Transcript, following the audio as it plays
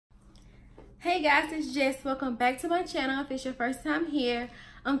Hey guys, it's Jess. Welcome back to my channel if it's your first time here.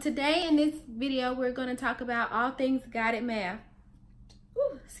 Today in this video we're going to talk about all things guided math.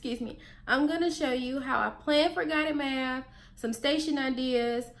 Excuse me. I'm going to show you how I plan for guided math, some station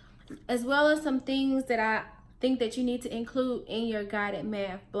ideas, as well as some things that I think that you need to include in your guided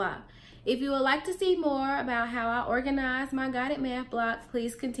math block. If you would like to see more about how I organize my guided math block,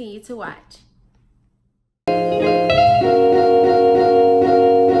 please continue to watch.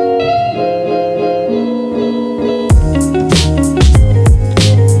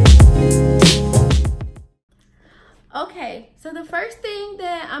 Okay, so the first thing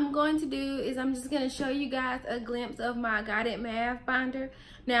that I'm going to do is I'm just going to show you guys a glimpse of my guided math binder.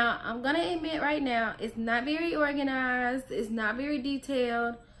 Now, I'm going to admit right now, it's not very organized, it's not very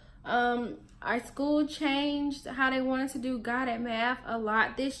detailed. Our school changed how they wanted to do guided math a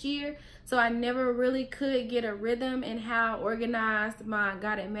lot this year, so I never really could get a rhythm in how I organized my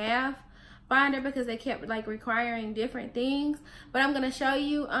guided math binder because they kept like requiring different things. But I'm going to show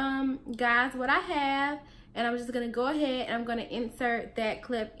you guys what I have. And I'm just going to go ahead and I'm going to insert that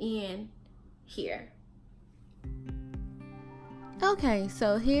clip in here. Okay,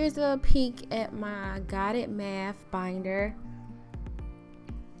 so here's a peek at my guided math binder.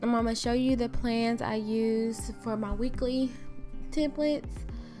 I'm going to show you the plans I use for my weekly templates.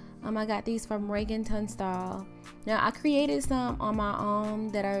 I got these from Reagan Tunstall. Now, I created some on my own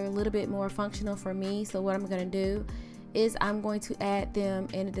that are a little bit more functional for me. So what I'm going to do is I'm going to add them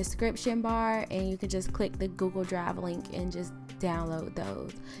in the description bar, and you can just click the Google Drive link and just download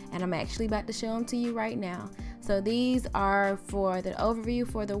those. And I'm actually about to show them to you right now. So these are for the overview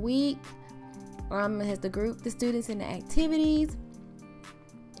for the week. It has the group, the students, and the activities.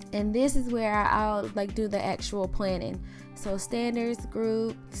 And this is where I'll like do the actual planning. So standards,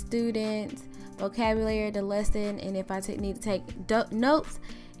 group, students, vocabulary, the lesson, and if I need to take notes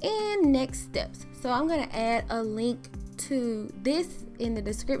and next steps. So I'm going to add a link to this in the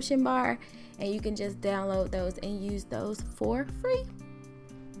description bar, and you can just download those and use those for free.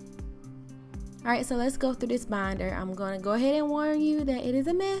 Alright, so let's go through this binder. I'm going to go ahead and warn you that it is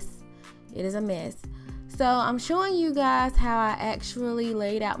a mess. It is a mess. So I'm showing you guys how I actually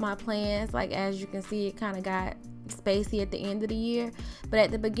laid out my plans. Like, as you can see, it kind of got spacey at the end of the year, but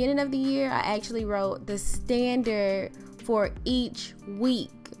at the beginning of the year I actually wrote the standard for each week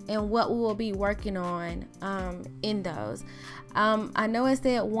and what we will be working on in those. I know it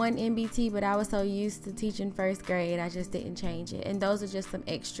said 1 MBT, but I was so used to teaching first grade I just didn't change it, and those are just some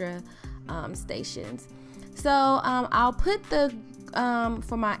extra stations. So I'll put the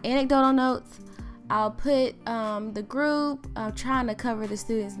for my anecdotal notes, I'll put the group. I'm trying to cover the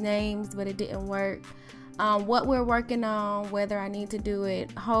students' names, but it didn't work. What we're working on, whether I need to do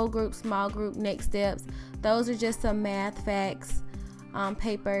it whole group, small group, next steps. Those are just some math facts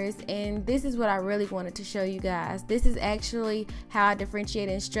papers, and this is what I really wanted to show you guys. This is actually how I differentiate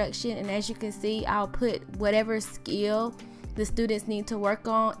instruction, and as you can see, I'll put whatever skill the students need to work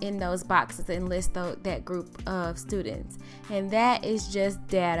on in those boxes and list that group of students, and that is just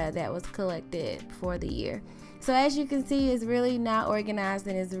data that was collected for the year. So as you can see, it's really not organized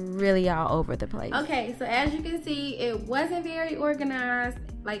and it's really all over the place. Okay, so as you can see, it wasn't very organized,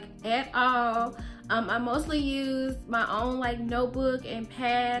 like at all. I mostly used my own like notebook and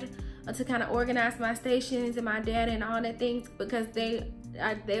pad to kind of organize my stations and my data and all that things, because they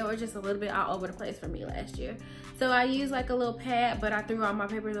were just a little bit all over the place for me last year. So I used like a little pad, but I threw all my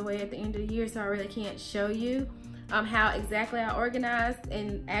papers away at the end of the year, so I really can't show you how exactly I organized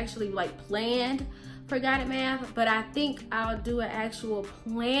and actually like planned for guided math. But I think I'll do an actual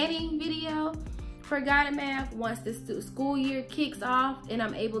planning video for guided math once the school year kicks off and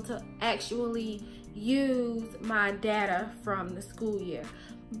I'm able to actually use my data from the school year.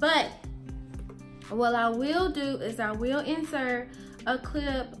 But what I will do is I will insert a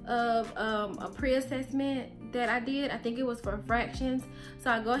clip of a pre-assessment that I did. I think it was for fractions.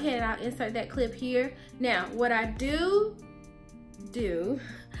 So I'll go ahead and I'll insert that clip here. Now, what I do to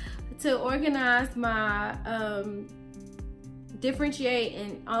organize my differentiate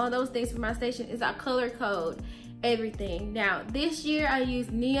and all of those things for my station is I color code everything. Now, this year I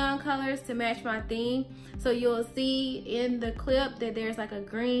used neon colors to match my theme. So you'll see in the clip that there's like a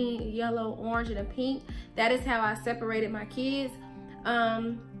green, yellow, orange, and a pink. That is how I separated my kids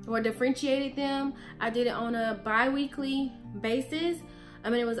or differentiated them. I did it on a bi-weekly basis.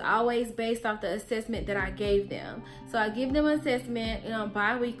 I mean, it was always based off the assessment that I gave them. So I give them an assessment,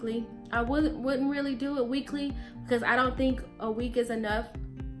 bi-weekly. I wouldn't really do it weekly because I don't think a week is enough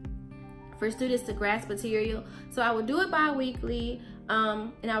for students to grasp material. So I would do it bi-weekly,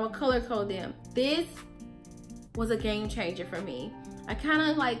 and I would color code them. This was a game changer for me. I kind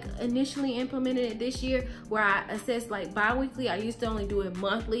of like initially implemented it this year where I assess like bi-weekly. I used to only do it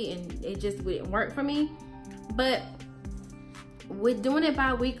monthly and it just wouldn't work for me. But with doing it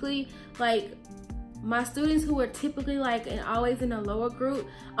bi-weekly, like my students who are typically like and always in a lower group,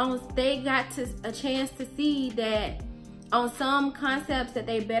 they got a chance to see that on some concepts that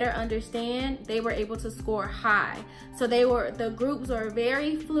they better understand, they were able to score high. So the groups were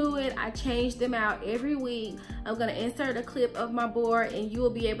very fluid. I changed them out every week. I'm gonna insert a clip of my board and you will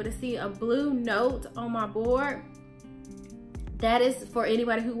be able to see a blue note on my board. That is for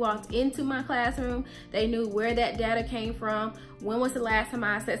anybody who walked into my classroom. They knew where that data came from, when was the last time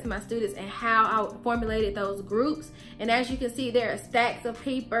I assessed my students, and how I formulated those groups. And as you can see, there are stacks of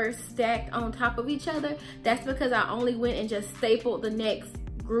papers stacked on top of each other. That's because I only went and just stapled the next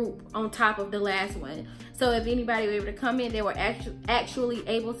group on top of the last one. So if anybody were able to come in, they were actually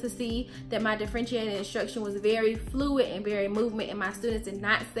able to see that my differentiated instruction was very fluid and very movement, and my students did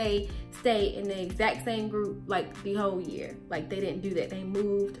not stay in the exact same group like the whole year. Like they didn't do that. They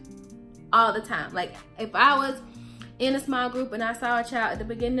moved all the time. Like if I was in a small group and I saw a child at the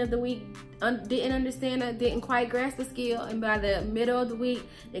beginning of the week didn't understand or didn't quite grasp the skill, and by the middle of the week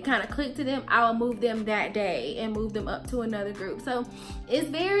it kind of clicked to them, I will move them that day and move them up to another group. So it's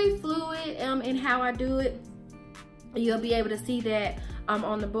very fluid in how I do it. You'll be able to see that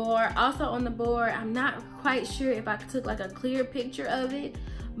on the board. Also on the board, I'm not quite sure if I took like a clear picture of it,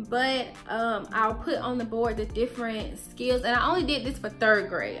 but I'll put on the board the different skills. And I only did this for 3rd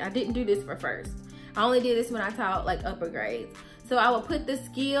grade. I didn't do this for 1st. I only did this when I taught like upper grades. So I will put the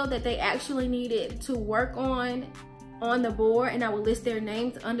skill that they actually needed to work on the board, and I will list their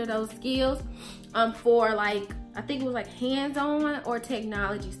names under those skills for like, I think it was like hands-on or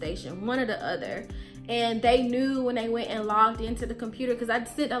technology station, one or the other. And they knew when they went and logged into the computer, because I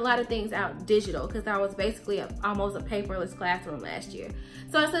sent a lot of things out digital because I was basically almost a paperless classroom last year.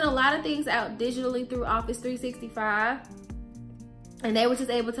 So I sent a lot of things out digitally through Office 365. And they were just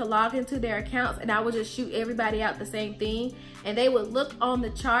able to log into their accounts, and I would just shoot everybody out the same thing. And they would look on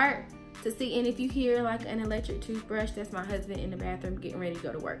the chart to see, and if you hear like an electric toothbrush, that's my husband in the bathroom getting ready to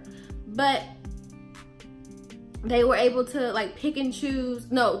go to work. But they were able to like pick and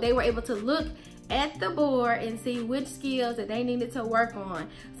choose. No, they were able to look at the board and see which skills that they needed to work on.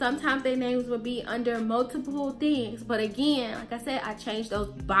 Sometimes their names would be under multiple things, but again, like I said, I changed those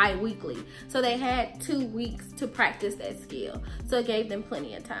bi-weekly. So they had 2 weeks to practice that skill. So it gave them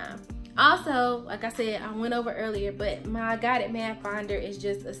plenty of time. Also, like I said, I went over earlier, but my guided math binder is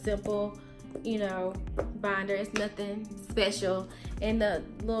just a simple, you know, binder. It's nothing special. And the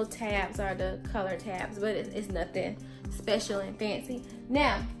little tabs are the color tabs, but it's nothing special and fancy.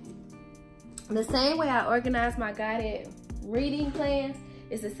 Now, the same way I organize my guided reading plans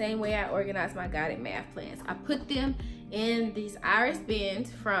is the same way I organize my guided math plans. I put them in these iris bins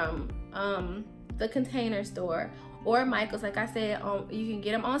from the Container Store or Michael's. Like I said, you can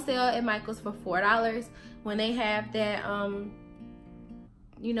get them on sale at Michael's for $4 when they have that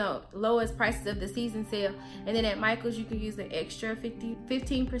you know, lowest prices of the season sale. And then at Michael's you can use the extra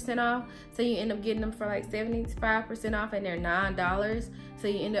 15% off, so you end up getting them for like 75% off, and they're $9. So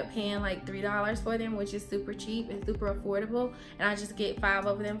you end up paying like $3 for them, which is super cheap and super affordable. And I just get 5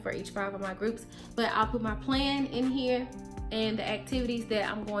 of them for each 5 of my groups. But I'll put my plan in here and the activities that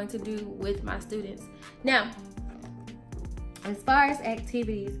I'm going to do with my students. Now, as far as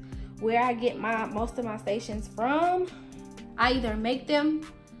activities, where I get most of my stations from, I either make them,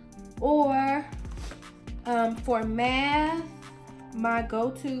 or for math, my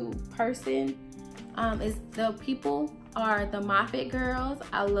go-to person is the people are the Moffitt girls.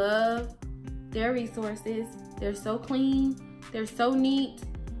 I love their resources. They're so clean. They're so neat.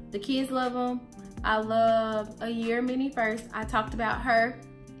 The kids love them. I love A Year Mini First. I talked about her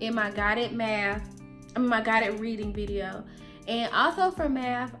in my guided my guided reading video. And also for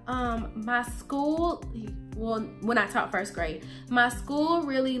math, my school, well, when I taught 1st grade, my school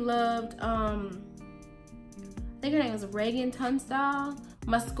really loved, I think her name was Reagan Tunstall.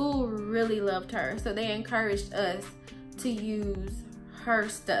 My school really loved her, so they encouraged us to use her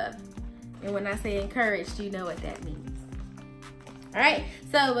stuff. And when I say encouraged, you know what that means. All right,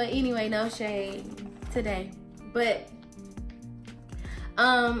 so, but anyway, no shade today. But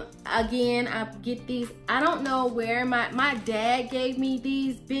again, I get these, I don't know where my dad gave me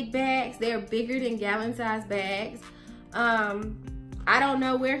these big bags. They're bigger than gallon size bags. I don't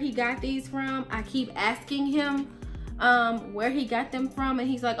know where he got these from. I keep asking him where he got them from, and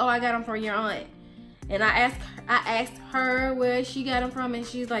he's like, oh, I got them from your aunt. And I asked her where she got them from, and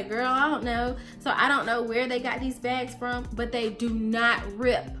she's like, girl, I don't know. So I don't know where they got these bags from, but they do not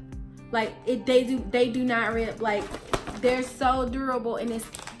rip. Like they do not rip. Like they're so durable, and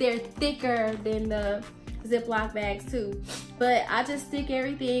they're thicker than the Ziploc bags too. But I just stick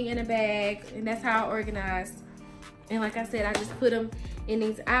everything in a bag, and that's how I organize. And like I said, I just put them in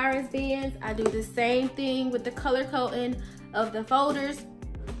these iris bins. I do the same thing with the color coding of the folders.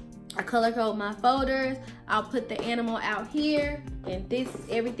 I color code my folders. I'll put the animal out here, and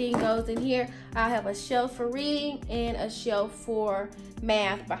everything goes in here. I'll have a shelf for reading and a shelf for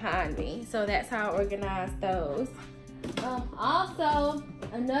math behind me. So that's how I organize those. Also,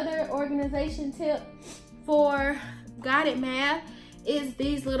 another organization tip for guided math is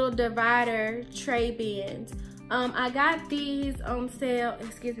these little divider tray bins. I got these on sale.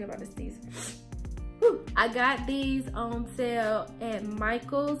 Excuse me about the sneeze. I got these on sale at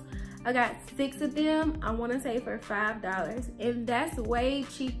Michael's. I got 6 of them, I want to say for $5, and that's way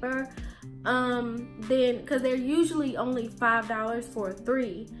cheaper than, because they're usually only $5 for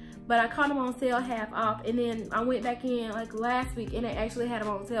 3, but I caught them on sale half off, and then I went back in like last week and they actually had them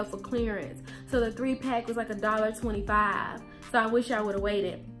on sale for clearance. So the 3-pack was like $1.25, so I wish I would have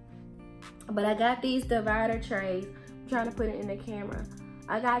waited. But I got these divider trays. I'm trying to put it in the camera.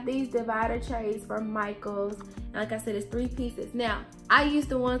 I got these divider trays from Michael's. And like I said, it's 3 pieces. Now, I use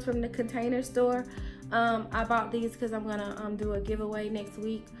the ones from the Container Store. I bought these because I'm gonna do a giveaway next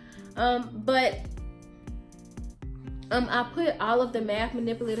week. I put all of the math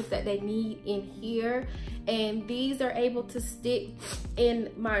manipulatives that they need in here, and these are able to stick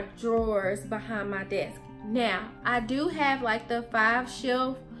in my drawers behind my desk. Now, I do have like the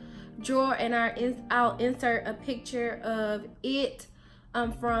 5-shelf drawer, and I'll insert a picture of it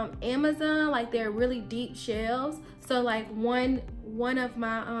from Amazon. Like, they're really deep shelves, so like one of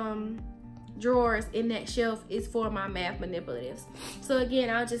my drawers in that shelf is for my math manipulatives. So again,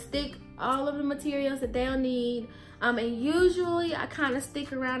 I'll just stick all of the materials that they'll need, and usually I kind of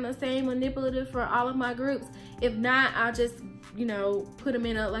stick around the same manipulative for all of my groups. If not, I'll just, you know, put them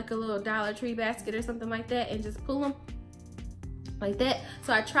in like a little Dollar Tree basket or something like that, and just pull them like that.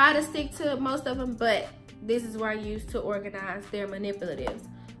 So I try to stick to most of them, but this is where I use to organize their manipulatives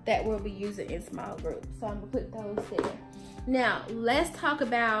that we'll be using in small groups. So I'm gonna put those there. Now, let's talk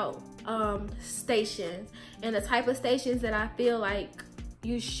about stations and the type of stations that I feel like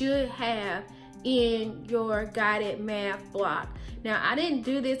you should have in your guided math block. Now, I didn't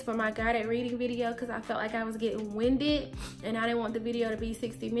do this for my guided reading video because I felt like I was getting winded and I didn't want the video to be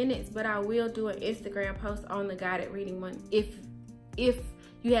 60 minutes, but I will do an Instagram post on the guided reading one if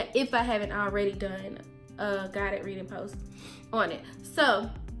I haven't already done a guided reading post on it. So,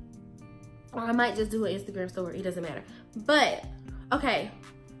 or I might just do an Instagram story, it doesn't matter. But, okay,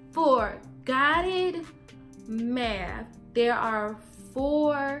 for guided math, there are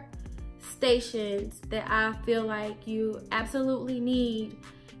 4 stations that I feel like you absolutely need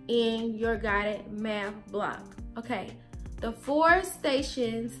in your guided math block. Okay, the 4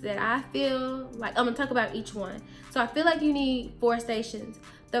 stations that I feel like, I'm gonna talk about each one. So I feel like you need 4 stations.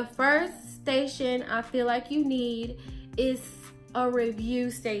 The first station I feel like you need is a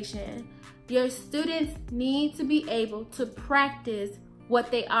review station. Your students need to be able to practice what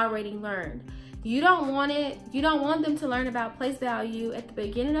they already learned. You don't want them to learn about place value at the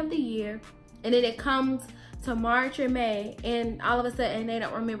beginning of the year, and then it comes to March or May, and all of a sudden they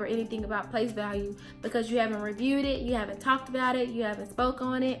don't remember anything about place value because you haven't reviewed it, you haven't talked about it, you haven't spoke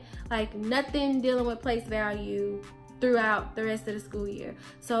on it, like nothing dealing with place value throughout the rest of the school year.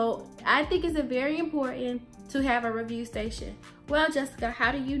 So I think it's very important to have a review station. Well, Jessica,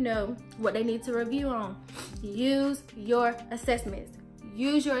 how do you know what they need to review on? Use your assessments.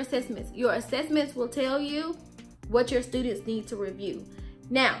 Use your assessments. Your assessments will tell you what your students need to review.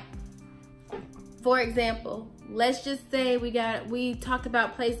 Now, for example, let's just say we talked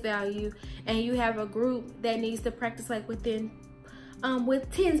about place value, and you have a group that needs to practice like with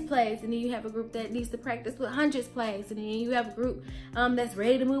tens plays, and then you have a group that needs to practice with hundreds plays, and then you have a group that's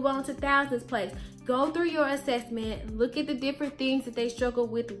ready to move on to thousands plays. Go through your assessment, look at the different things that they struggle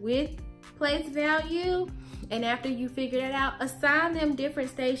with place value, and after you figure that out, assign them different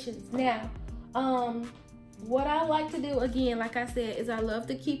stations. Now, what I like to do, again, like I said, is I love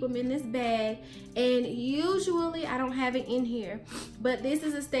to keep them in this bag, and usually I don't have it in here, but this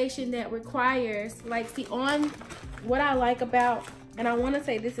is a station that requires, like, see, on what I like about, and I want to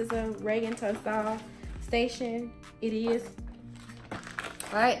say this is a Reagan Tunstall station. It is.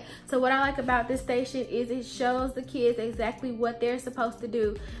 All right, so what I like about this station is it shows the kids exactly what they're supposed to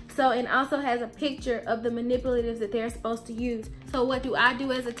do. So, and also has a picture of the manipulatives that they're supposed to use. So what do I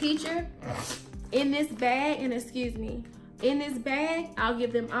do as a teacher? In this bag, and excuse me, in this bag, I'll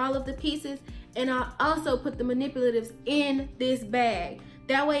give them all of the pieces, and I'll also put the manipulatives in this bag.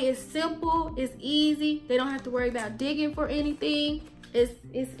 That way it's simple, it's easy. They don't have to worry about digging for anything. It's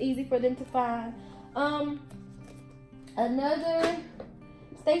easy for them to find. Another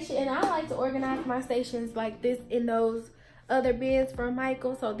station, and I like to organize my stations like this in those other bins from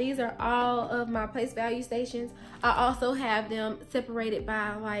Michael. So these are all of my place value stations. I also have them separated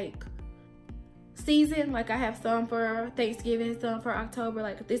by like season. Like I have some for Thanksgiving, some for October,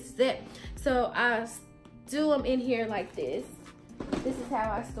 like this is it. So I do them in here like this. This is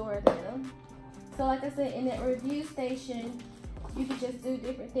how I store them. So like I said, in that review station, you can just do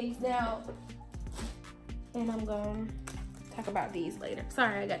different things now. And I'm gonna talk about these later.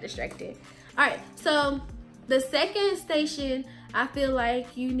 Sorry, I got distracted. All right, so the second station I feel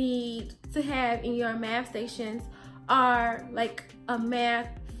like you need to have in your math stations are like a math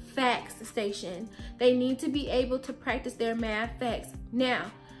facts station. They need to be able to practice their math facts.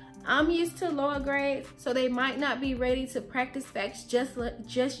 Now, I'm used to lower grades, so they might not be ready to practice facts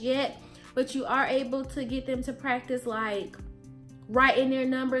just yet, but you are able to get them to practice like writing their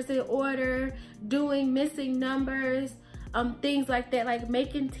numbers in order, doing missing numbers, things like that, like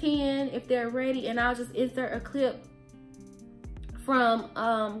making 10 if they're ready. And I'll just insert a clip from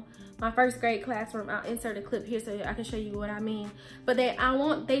my first grade classroom. I'll insert a clip here so I can show you what I mean. But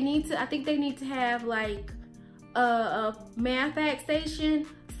I think they need to have like a math fact station,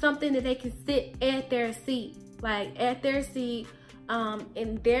 something that they can sit at their seat,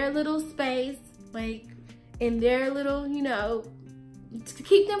 in their little space, like in their little, you know, to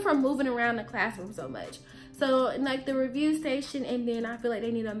keep them from moving around the classroom so much. So like the review station, and then I feel like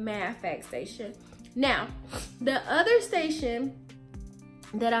they need a math fact station. Now, the other station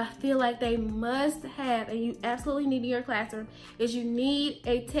that I feel like they must have, and you absolutely need in your classroom, is you need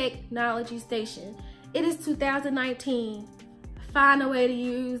a technology station. It is 2019. Find a way to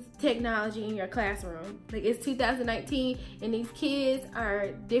use technology in your classroom. Like, it's 2019 and these kids are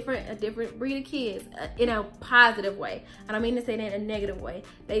a different breed of kids in a positive way. I don't mean to say that in a negative way.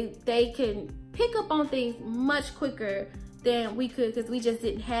 They can pick up on things much quicker than we could, because we just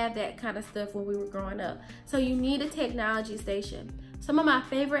didn't have that kind of stuff when we were growing up. So you need a technology station. Some of my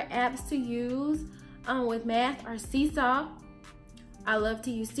favorite apps to use with math are Seesaw. I love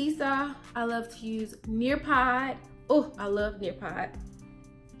to use Seesaw. I love to use Nearpod. Oh, I love Nearpod.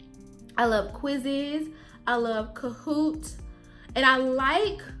 I love Quizzes. I love Kahoot. And I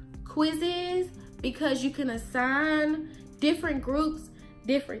like Quizzes because you can assign different groups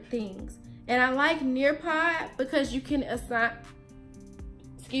different things. And I like Nearpod because you can assign,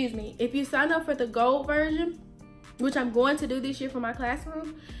 if you sign up for the gold version, which I'm going to do this year for my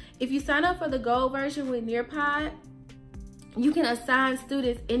classroom, if you sign up for the gold version with Nearpod, you can assign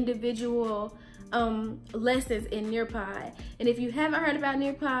students individual lessons in Nearpod. And if you haven't heard about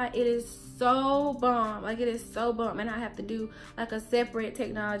Nearpod, it is so bomb. Like, it is so bomb, and I have to do like a separate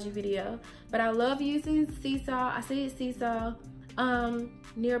technology video. But I love using Seesaw. I see it Seesaw,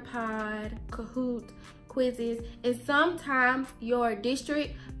 Nearpod, Kahoot, Quizzes. And sometimes your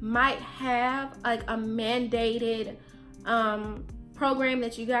district might have like a mandated program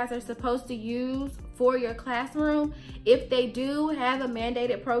that you guys are supposed to use for your classroom. If they do have a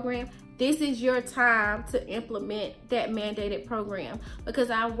mandated program, this is your time to implement that mandated program, because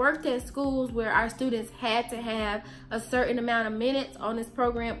I worked at schools where our students had to have a certain amount of minutes on this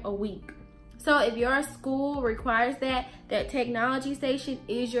program a week. So if your school requires that technology station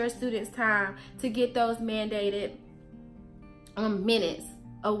is your students' time to get those mandated minutes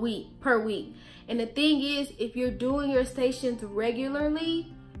per week. And the thing is, if you're doing your stations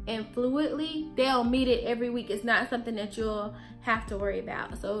regularly and fluidly, they'll meet it every week. It's not something that you'll have to worry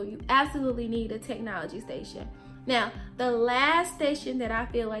about. So you absolutely need a technology station. Now, the last station that I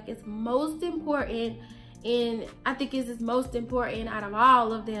feel like is most important, and I think is most important out of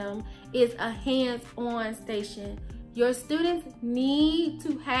all of them, is a hands-on station. Your students need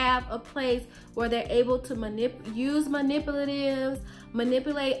to have a place where they're able to use manipulatives,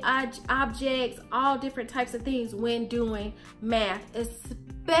 manipulate objects, all different types of things when doing math,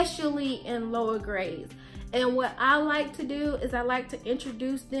 especially in lower grades. And what I like to do is I like to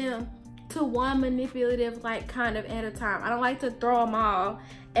introduce them to one manipulative, like kind of at a time. I don't like to throw them all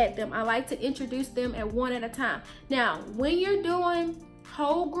at them. I like to introduce them at one at a time. Now, when you're doing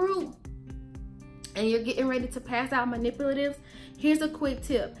whole group and you're getting ready to pass out manipulatives, here's a quick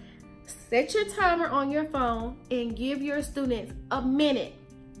tip. Set your timer on your phone and give your students a minute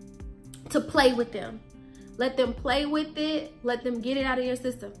to play with them. Let them play with it. Let them get it out of your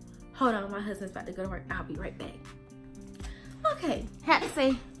system. Hold on, my husband's about to go to work. I'll be right back. Okay, had to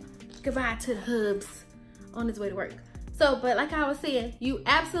say goodbye to the hubs on his way to work. So, but like I was saying, you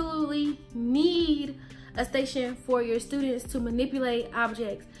absolutely need a station for your students to manipulate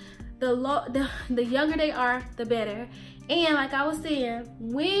objects. The younger they are, the better. And like I was saying,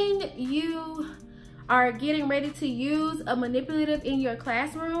 when you are getting ready to use a manipulative in your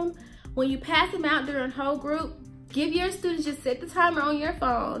classroom, when you pass them out during whole group, give your students, just set the timer on your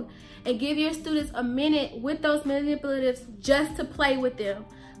phone and give your students a minute with those manipulatives just to play with them.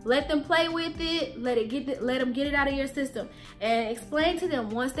 Let them play with it, let them get it out of your system, and explain to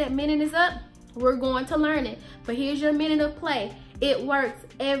them, once that minute is up, we're going to learn it. But here's your minute of play. It works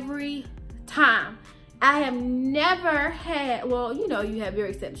every time. I have never had, well, you know, you have your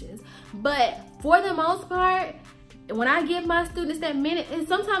exceptions, but for the most part, when I give my students that minute, and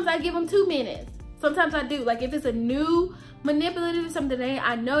sometimes I give them 2 minutes. Sometimes I do. Like if it's a new manipulative, something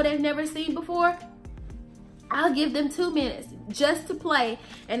I know they've never seen before, I'll give them 2 minutes just to play.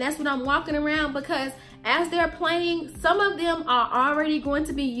 And that's when I'm walking around, because as they're playing, some of them are already going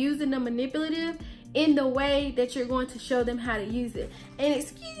to be using the manipulative in the way that you're going to show them how to use it. And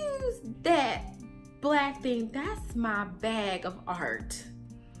excuse that black thing, that's my bag of art.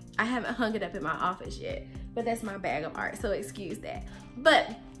 I haven't hung it up in my office yet, but that's my bag of art, so excuse that.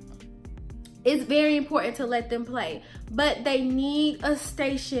 But it's very important to let them play, but they need a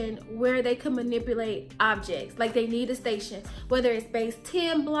station where they can manipulate objects. Like they need a station, whether it's base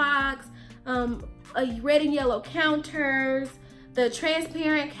 10 blocks, red and yellow counters, the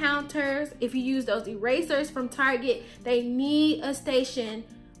transparent counters. If you use those erasers from Target, they need a station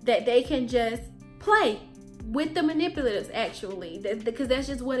that they can just play with the manipulatives, actually, because that's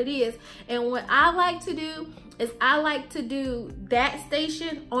just what it is. And what I like to do is I like to do that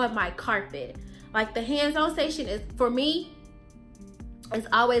station on my carpet. Like the hands-on station is, for me, it's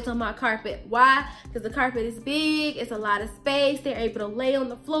always on my carpet. Why? Because the carpet is big, it's a lot of space, they're able to lay on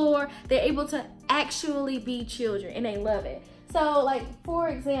the floor, they're able to actually be children, and they love it. So like, for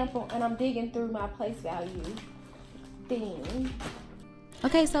example, and I'm digging through my place value thing.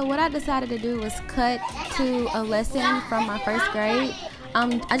 Okay, so what I decided to do was cut to a lesson from my first grade.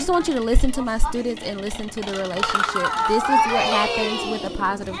 I just want you to listen to my students and listen to the relationship. This is what happens with a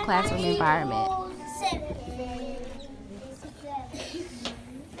positive classroom environment.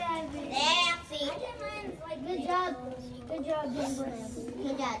 Good job. Good job,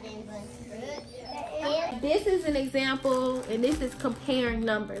 Good job, This is an example, and this is comparing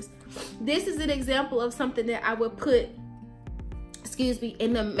numbers. This is an example of something that I would put,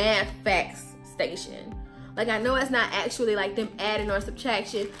 in the math facts station. Like, I know it's not actually like them adding or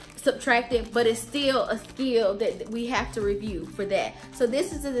subtracting, but it's still a skill that we have to review for that. So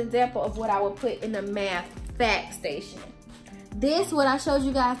this is an example of what I would put in the math fact station. This, what I showed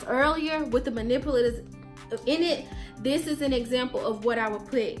you guys earlier with the manipulatives in it, this is an example of what I would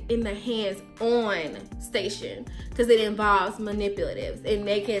put in the hands-on station, because it involves manipulatives, and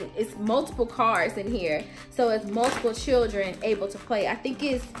it's multiple cards in here, so it's multiple children able to play. I think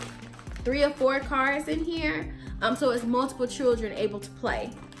it's 3 or 4 cards in here, so it's multiple children able to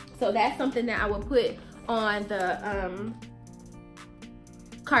play. So that's something that I would put on the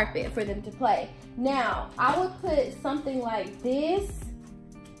carpet for them to play. Now, I would put something like this.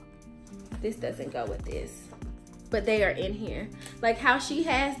 This doesn't go with this, but they are in here. Like how she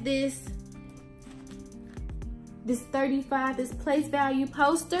has this 35, this place value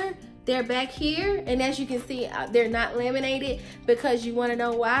poster, they're back here. And as you can see, they're not laminated, because you wanna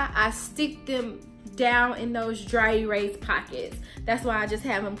know why? I stick them down in those dry erase pockets. That's why I just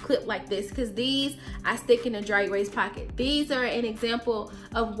have them clipped like this, because these I stick in a dry erase pocket. These are an example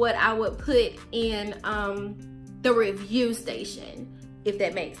of what I would put in the review station, if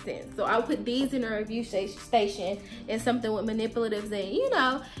that makes sense. So I'll put these in a review station and something with manipulatives and, you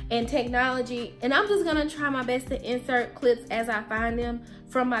know, and technology. And I'm just gonna try my best to insert clips as I find them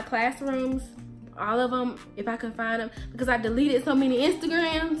from my classrooms, all of them, if I can find them, because I deleted so many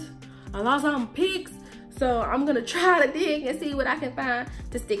Instagrams. I lost all my pics. So I'm gonna try to dig and see what I can find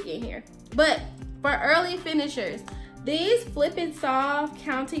to stick in here. But for early finishers, these flip and solve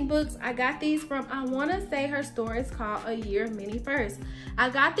counting books, I got these from, I wanna say her store is called A Year Mini First. I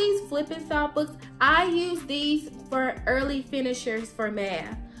got these flip and solve books. I use these for early finishers for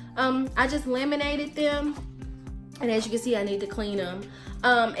math. I just laminated them, and as you can see, I need to clean them.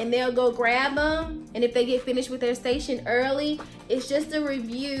 And they'll go grab them, and if they get finished with their station early, it's just a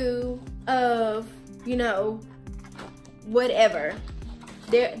review of, you know, whatever.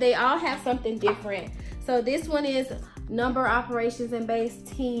 They all have something different. So this one is number operations in base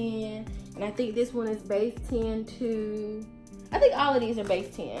 10, and I think this one is base 10 to, I think all of these are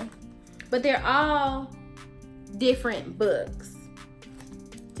base 10, but they're all different books.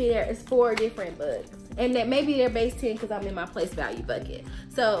 See, there is 4 different books, and that maybe they're base 10 because I'm in my place value bucket.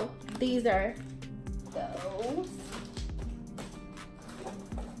 So these are those.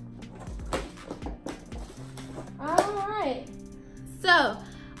 All right. So,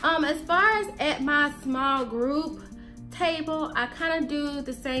 as far as at my small group table, I kind of do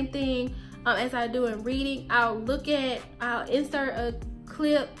the same thing as I do in reading. I'll insert a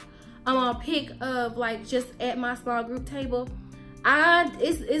clip a pic of like just at my small group table.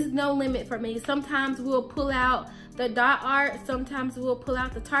 It's no limit for me. Sometimes we'll pull out the dot art, sometimes we'll pull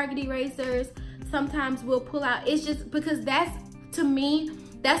out the target erasers, sometimes we'll pull out, it's just because that's, to me,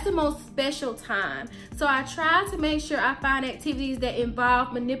 that's the most special time. So I try to make sure I find activities that involve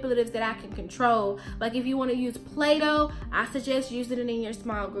manipulatives that I can control. Like if you want to use Play-Doh, I suggest using it in your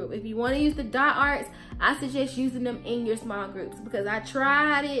small group. If you want to use the dot arts, I suggest using them in your small groups, because I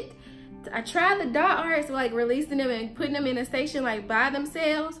tried the dot arts, like releasing them and putting them in a station like by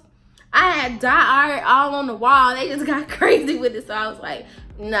themselves. I had dot art all on the wall. They just got crazy with it. So I was like,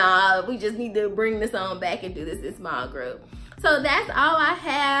 nah, we just need to bring this on back and do this in small group. So that's all I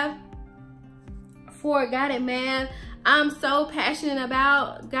have for Guided Math. I'm so passionate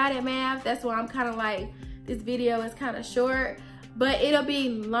about Guided Math. That's why I'm kind of like, this video is kind of short. But it'll be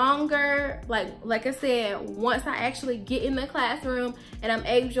longer, like I said, once I actually get in the classroom and I'm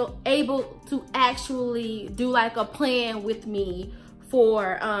able to actually do like a plan with me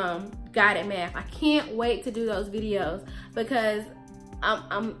for Guided Math. I can't wait to do those videos, because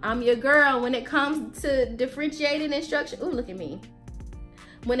I'm your girl when it comes to differentiating instruction. Ooh, look at me.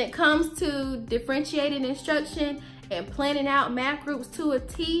 When it comes to differentiating instruction and planning out math groups to a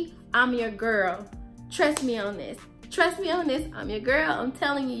T, I'm your girl. Trust me on this. Trust me on this. I'm your girl. I'm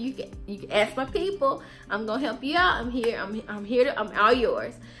telling you, you can ask my people. I'm gonna help you out. I'm here. I'm all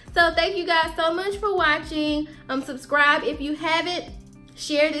yours. So thank you guys so much for watching. Subscribe if you haven't.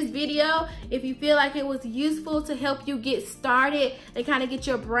 Share this video if you feel like it was useful to help you get started and kind of get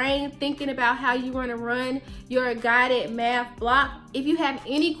your brain thinking about how you want to run your Guided Math block. If you have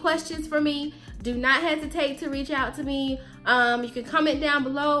any questions for me, do not hesitate to reach out to me. You can comment down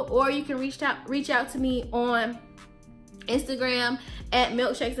below, or you can reach out to me on Instagram at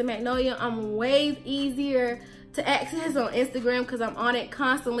Milkshakes and Magnolia. I'm way easier to access on Instagram because I'm on it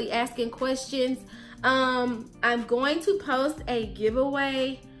constantly asking questions. I'm going to post a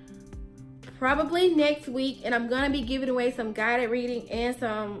giveaway probably next week, and I'm going to be giving away some guided reading and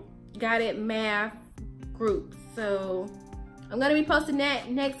some Guided Math groups. So I'm going to be posting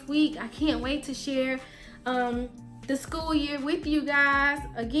that next week. I can't wait to share the school year with you guys.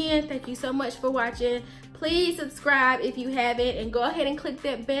 Again, thank you so much for watching. Please subscribe if you haven't, and go ahead and click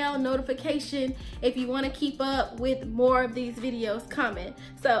that bell notification if you want to keep up with more of these videos coming.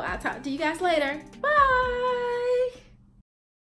 So I'll talk to you guys later. Bye.